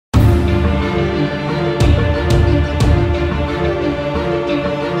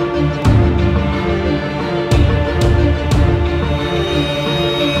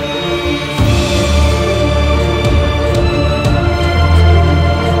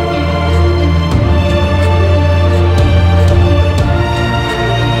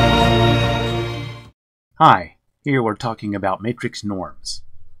Hi, here we're talking about matrix norms.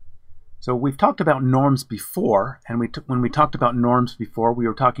 So we've talked about norms before, and when we talked about norms before, we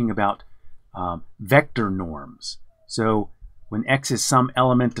were talking about vector norms. So when X is some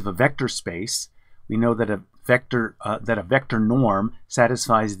element of a vector space, we know that a vector norm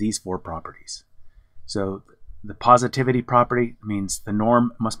satisfies these four properties. So the positivity property means the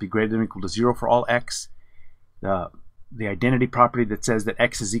norm must be greater than or equal to 0 for all X. The identity property that says that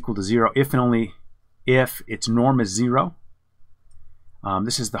X is equal to 0 if and only if its norm is 0.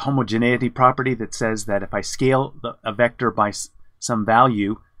 This is the homogeneity property that says that if I scale a vector by some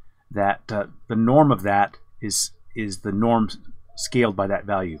value, that the norm of that is the norm scaled by that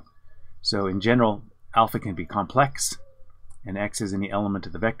value. So in general, alpha can be complex, and X is any element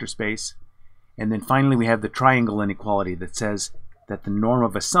of the vector space. And then finally, we have the triangle inequality that says that the norm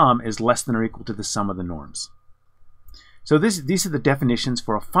of a sum is less than or equal to the sum of the norms. So these are the definitions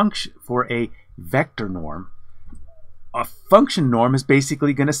for a function, for a vector norm. A function norm is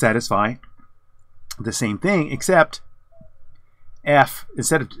basically going to satisfy the same thing, except f,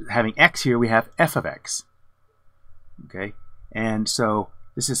 instead of having x here, we have f of x. Okay, and so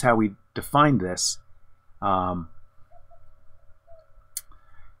this is how we define this. So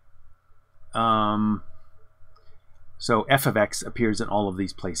f of x appears in all of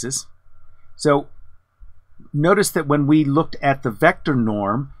these places. So notice that when we looked at the vector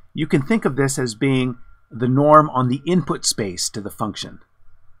norm, you can think of this as being the norm on the input space to the function.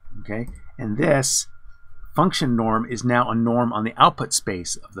 Okay, and this function norm is now a norm on the output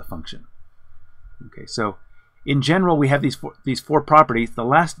space of the function. Okay, so in general, we have these four properties. The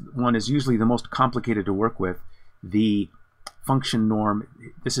last one is usually the most complicated to work with. The function norm.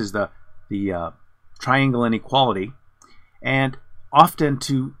 This is the triangle inequality, and often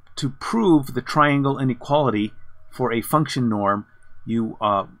to prove the triangle inequality for a function norm,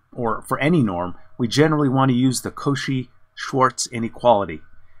 or for any norm, we generally want to use the Cauchy-Schwarz inequality.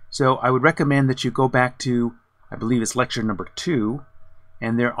 So I would recommend that you go back to, I believe it's lecture number 2,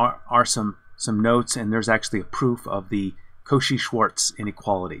 and there are some notes, and there's actually a proof of the Cauchy-Schwarz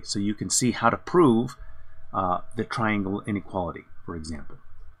inequality. So you can see how to prove the triangle inequality, for example.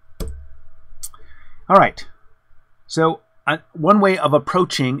 All right, so one way of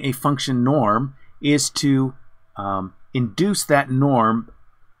approaching a function norm is to induce that norm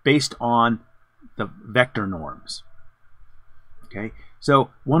based on the vector norms. Okay,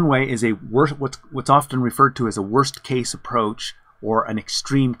 so one way is what's often referred to as a worst case approach or an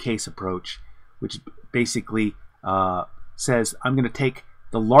extreme case approach, which basically says I'm going to take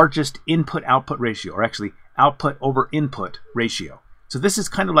the largest input-output ratio, or actually output over input ratio. So this is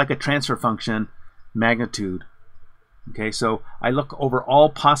kind of like a transfer function magnitude. Okay, so I look over all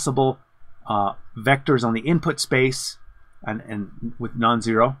possible vectors on the input space and with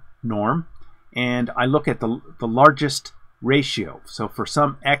non-zero norm, and I look at the largest ratio. So for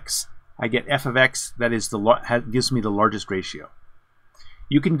some x, I get f of x that is gives me the largest ratio.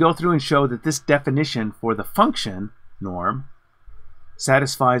 You can go through and show that this definition for the function norm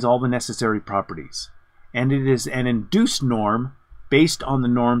satisfies all the necessary properties, and it is an induced norm based on the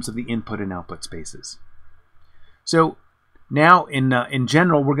norms of the input and output spaces. So now in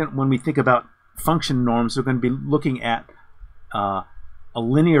general, when we think about function norms, we're going to be looking at a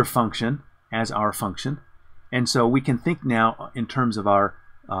linear function as our function, and so we can think now in terms of our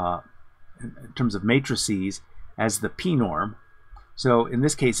in terms of matrices as the p norm. So in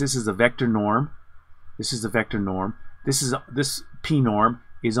this case, this is a vector norm. This is a vector norm. This p norm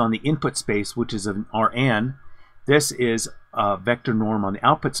is on the input space, which is an Rn. This is a vector norm on the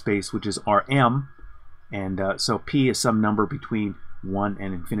output space, which is Rm. And so p is some number between 1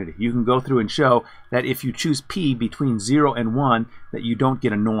 and infinity. You can go through and show that if you choose p between 0 and 1, that you don't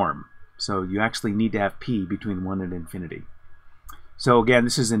get a norm. So you actually need to have p between 1 and infinity. So again,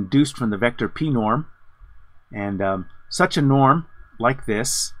 this is induced from the vector p norm. And such a norm, like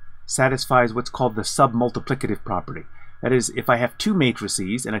this, satisfies what's called the submultiplicative property. That is, if I have two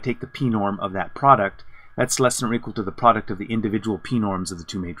matrices and I take the p norm of that product, that's less than or equal to the product of the individual p norms of the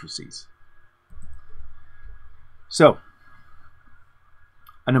two matrices. So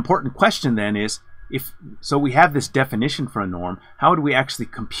an important question then is, so we have this definition for a norm, how do we actually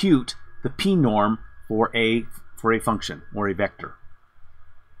compute the p norm for a function or a vector,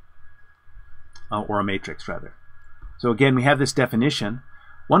 or a matrix rather? So again, we have this definition.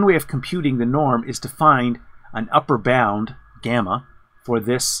 One way of computing the norm is to find an upper bound, gamma, for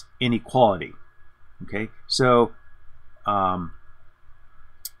this inequality. Okay, so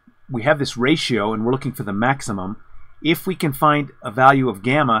we have this ratio and we're looking for the maximum. If we can find a value of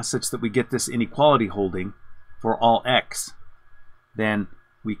gamma such that we get this inequality holding for all x, then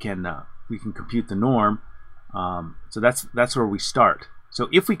we can compute the norm. So that's where we start. So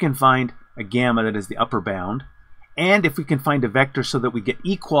if we can find a gamma that is the upper bound, and if we can find a vector so that we get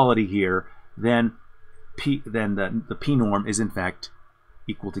equality here, then the p norm is in fact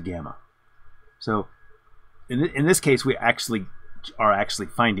equal to gamma. So in this case, we are actually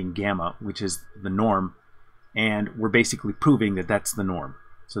finding gamma, which is the norm, and we're basically proving that that's the norm.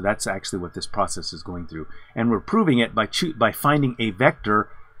 So that's actually what this process is going through, and we're proving it by finding a vector.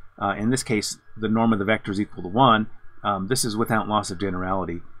 In this case, the norm of the vector is equal to 1. This is without loss of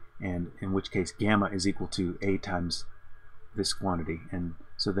generality, and in which case gamma is equal to a times this quantity, and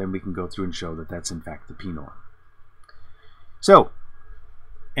so then we can go through and show that that's in fact the p norm. So,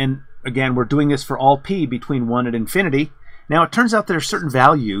 and again, we're doing this for all p between 1 and infinity. Now it turns out there are certain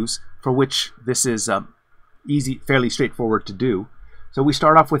values for which this is fairly straightforward to do. So we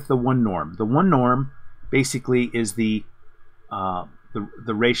start off with the 1 norm. The 1 norm basically is the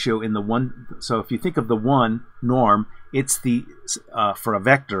ratio in the 1. So if you think of the 1 norm, it's the for a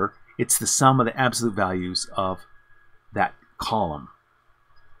vector, it's the sum of the absolute values of that column.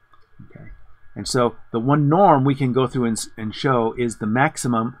 Okay, and so the 1 norm we can go through and show is the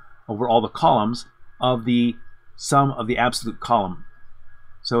maximum over all the columns of the sum of the absolute column.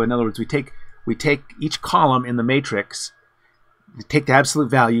 So in other words, we take each column in the matrix, take the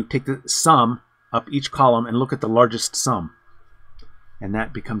absolute value, take the sum up each column, and look at the largest sum, and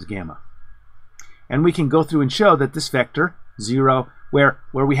that becomes gamma. And we can go through and show that this vector 0, where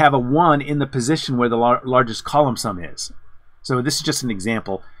we have a 1 in the position where the largest column sum is. So this is just an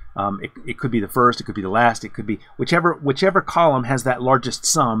example. It could be the first, it could be the last, it could be whichever column has that largest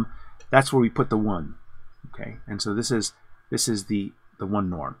sum. That's where we put the 1. Okay, and so this is the 1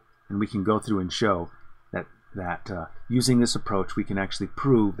 norm, and we can go through and show that using this approach we can actually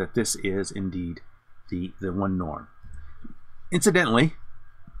prove that this is indeed the 1 norm. Incidentally,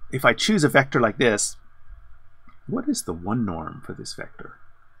 if I choose a vector like this, what is the 1 norm for this vector?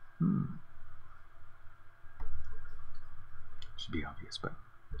 Should be obvious, but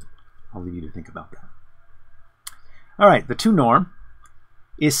I'll leave you to think about that. All right, the 2 norm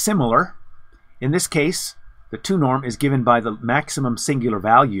is similar. In this case, the 2 norm is given by the maximum singular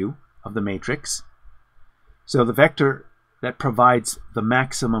value of the matrix. So the vector that provides the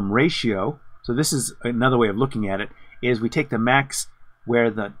maximum ratio, so this is another way of looking at it, is we take the max where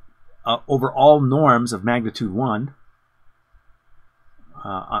the over all norms of magnitude 1,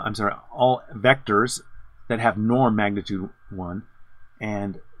 all vectors that have norm magnitude 1,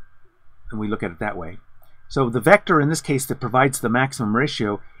 and we look at it that way. So the vector in this case that provides the maximum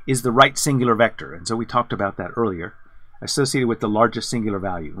ratio is the right singular vector, and so we talked about that earlier, associated with the largest singular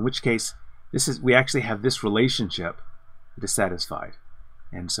value, in which case we actually have this relationship that is satisfied,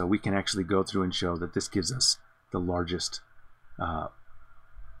 and so we can actually go through and show that this gives us the largest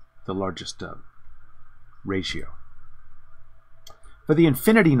ratio. For the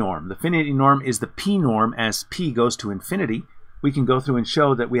infinity norm is the p norm as p goes to infinity. We can go through and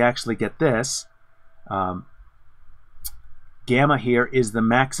show that we actually get this. Gamma here is the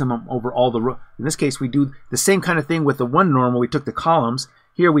maximum over all the rows. In this case, we do the same kind of thing with the 1 norm where we took the columns.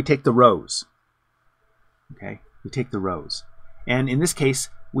 Here we take the rows. Okay, we take the rows. And in this case,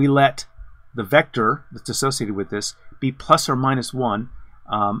 we let the vector that's associated with this be plus or minus 1.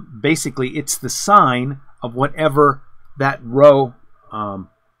 Basically, it's the sign of whatever that row,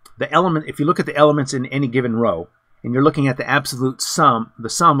 the element, if you look at the elements in any given row, and you're looking at the absolute sum, the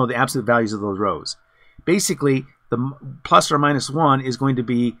sum of the absolute values of those rows. Basically, the plus or minus 1 is going to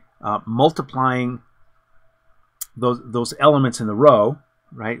be multiplying those elements in the row,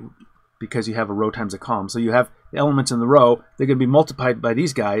 right? Because you have a row times a column. So you have the elements in the row, they're going to be multiplied by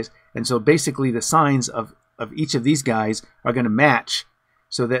these guys, and so basically the signs of each of these guys are going to match,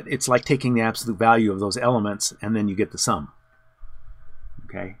 so that it's like taking the absolute value of those elements, and then you get the sum.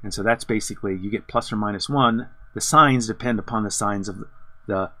 Okay, and so that's basically, you get plus or minus 1. The signs depend upon the signs of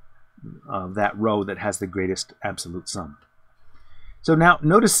that row that has the greatest absolute sum. So now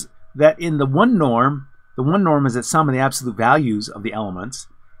notice that in the 1 norm is the sum of the absolute values of the elements.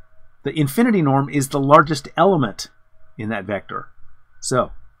 The infinity norm is the largest element in that vector.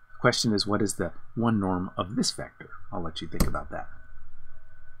 So the question is, what is the 1 norm of this vector? I'll let you think about that.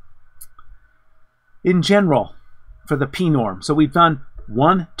 In general, for the p norm, so we've done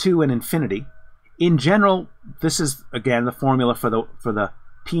 1, 2, and infinity. In general, this is again the formula for the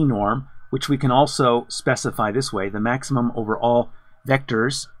p norm, which we can also specify this way: the maximum over all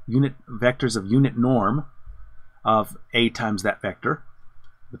vectors of unit norm of a times that vector,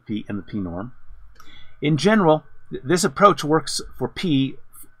 the p and the p norm. In general, this approach works for p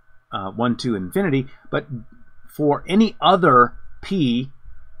 1, 2, infinity, but for any other p,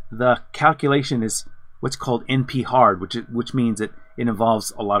 the calculation is what's called NP hard, which means that it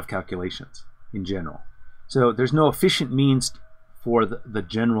involves a lot of calculations in general. So there's no efficient means for the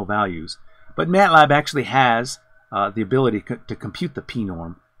general values, but MATLAB actually has the ability to compute the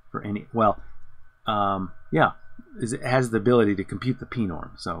p-norm for any, well, it has the ability to compute the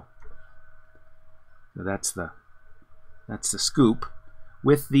p-norm. So that's the scoop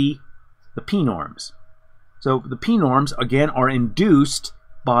with the p-norms. So the p-norms again are induced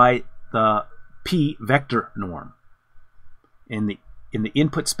by the p vector norm in the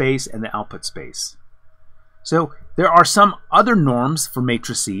input space and the output space. So there are some other norms for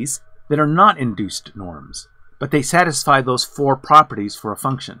matrices that are not induced norms, but they satisfy those four properties for a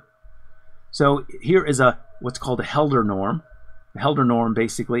function. So here is what's called a Helder norm. The Helder norm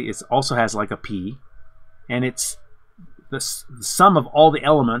basically also has like a p, and it's the sum of all the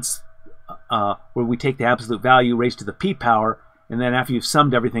elements where we take the absolute value raised to the p power, and then after you've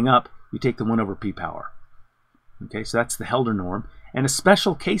summed everything up, you take the 1 over p power. Okay, so that's the Helder norm. And a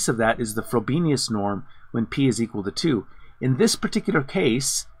special case of that is the Frobenius norm when p is equal to 2. In this particular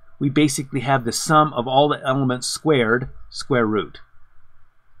case, we basically have the sum of all the elements squared, square root.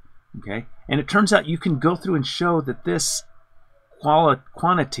 Okay, and it turns out you can go through and show that this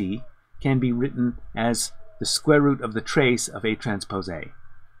quantity can be written as the square root of the trace of A transpose A.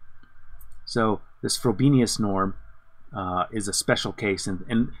 So this Frobenius norm is a special case,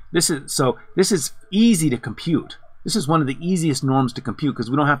 and this is easy to compute. This is one of the easiest norms to compute because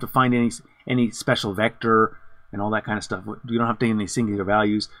we don't have to find any special vector and all that kind of stuff. We don't have to take any singular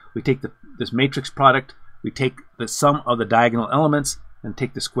values. We take this matrix product, we take the sum of the diagonal elements, and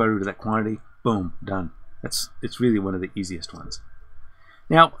take the square root of that quantity. Boom, done. It's really one of the easiest ones.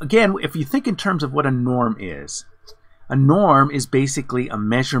 Now, again, if you think in terms of what a norm is basically a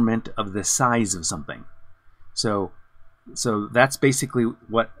measurement of the size of something. So that's basically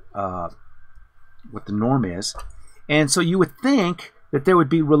what the norm is. And so you would think that there would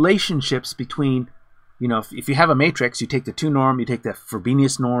be relationships between, if you have a matrix, you take the 2 norm, you take the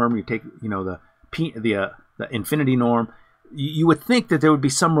Frobenius norm, you take the infinity norm. You would think that there would be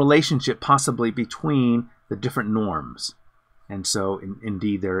some relationship possibly between the different norms, and so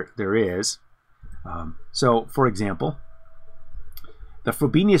indeed there is. So, for example, the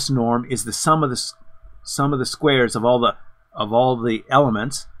Frobenius norm is the sum of the squares of all the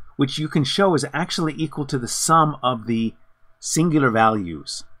elements, which you can show is actually equal to the sum of the singular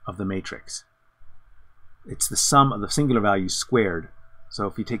values of the matrix. It's the sum of the singular values squared. So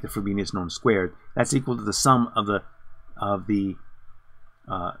if you take the Frobenius norm squared, that's equal to the sum of the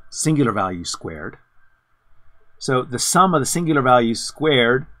singular values squared. So the sum of the singular values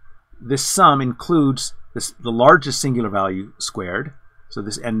squared, this sum includes the largest singular value squared. So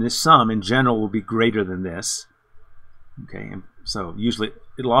this sum in general will be greater than this. Okay, and so usually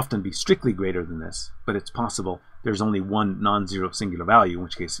it'll often be strictly greater than this, but it's possible there's only one non-zero singular value, in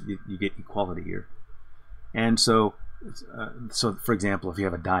which case you get equality here. And so for example, if you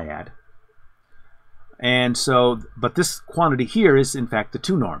have a dyad, and so, but this quantity here is in fact the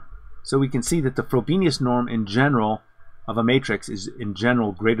 2 norm. So we can see that the Frobenius norm in general of a matrix is in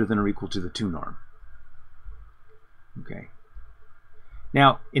general greater than or equal to the 2 norm. Okay.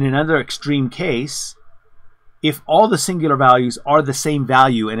 Now, in another extreme case, if all the singular values are the same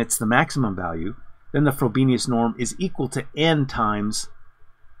value and it's the maximum value, then the Frobenius norm is equal to n times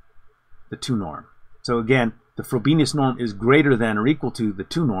the 2 norm. So again, the Frobenius norm is greater than or equal to the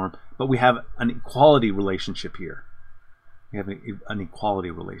 2 norm, but we have an equality relationship here. We have an equality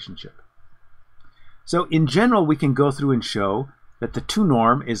relationship. So in general, we can go through and show that the 2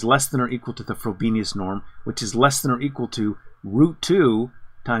 norm is less than or equal to the Frobenius norm, which is less than or equal to root 2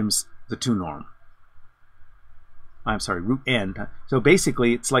 times the 2 norm. I'm sorry, root n. So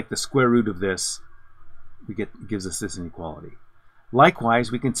basically, it's like the square root of this. Gives us this inequality. Likewise,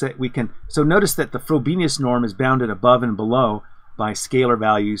 so notice that the Frobenius norm is bounded above and below by scalar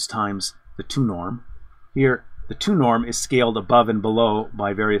values times the 2 norm. Here, the 2 norm is scaled above and below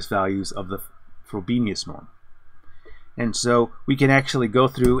by various values of the Frobenius norm. And so we can actually go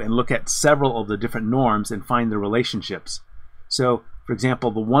through and look at several of the different norms and find the relationships. So, for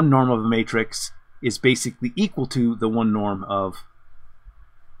example, the 1 norm of a matrix is basically equal to the 1 norm of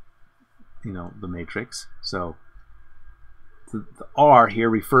the matrix. So the R here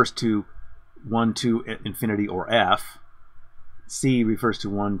refers to 1 to infinity or F. C refers to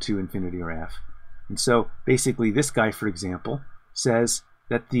 1 to infinity or F. And so basically this guy, for example, says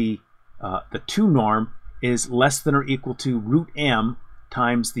that the 2 norm is less than or equal to root m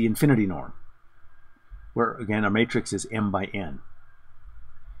times the infinity norm, where again our matrix is m by n.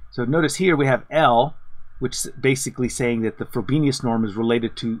 So notice here we have L, which is basically saying that the Frobenius norm is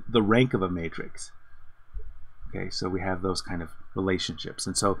related to the rank of a matrix. Okay, so we have those kind of relationships.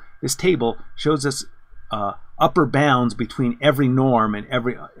 And so this table shows us upper bounds between every norm and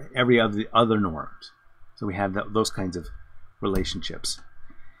every of the other norms. So we have those kinds of relationships.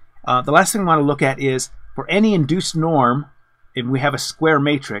 The last thing I want to look at is for any induced norm, if we have a square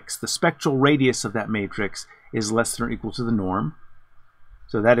matrix, the spectral radius of that matrix is less than or equal to the norm.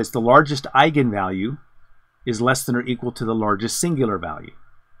 So that is the largest eigenvalue is less than or equal to the largest singular value.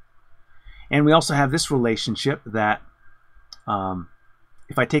 And we also have this relationship that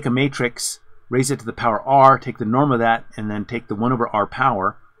if I take a matrix, raise it to the power r, take the norm of that, and then take the 1 over r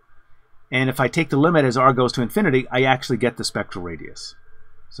power, and if I take the limit as r goes to infinity, I actually get the spectral radius.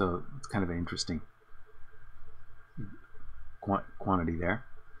 So it's kind of an interesting quantity there.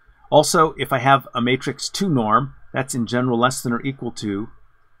 Also, if I have a matrix 2 norm, that's in general less than or equal to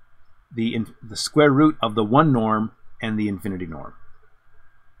the square root of the 1 norm and the infinity norm.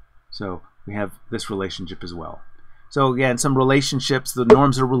 So we have this relationship as well. So again, some relationships, the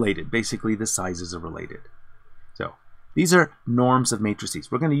norms are related. Basically, the sizes are related. So these are norms of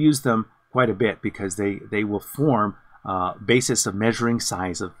matrices. We're going to use them quite a bit because they will form basis of measuring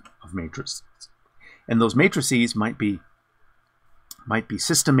size of matrices. And those matrices might be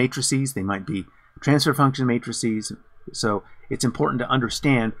system matrices, they might be transfer function matrices. So it's important to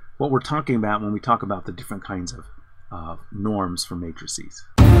understand what we're talking about when we talk about the different kinds of norms for matrices.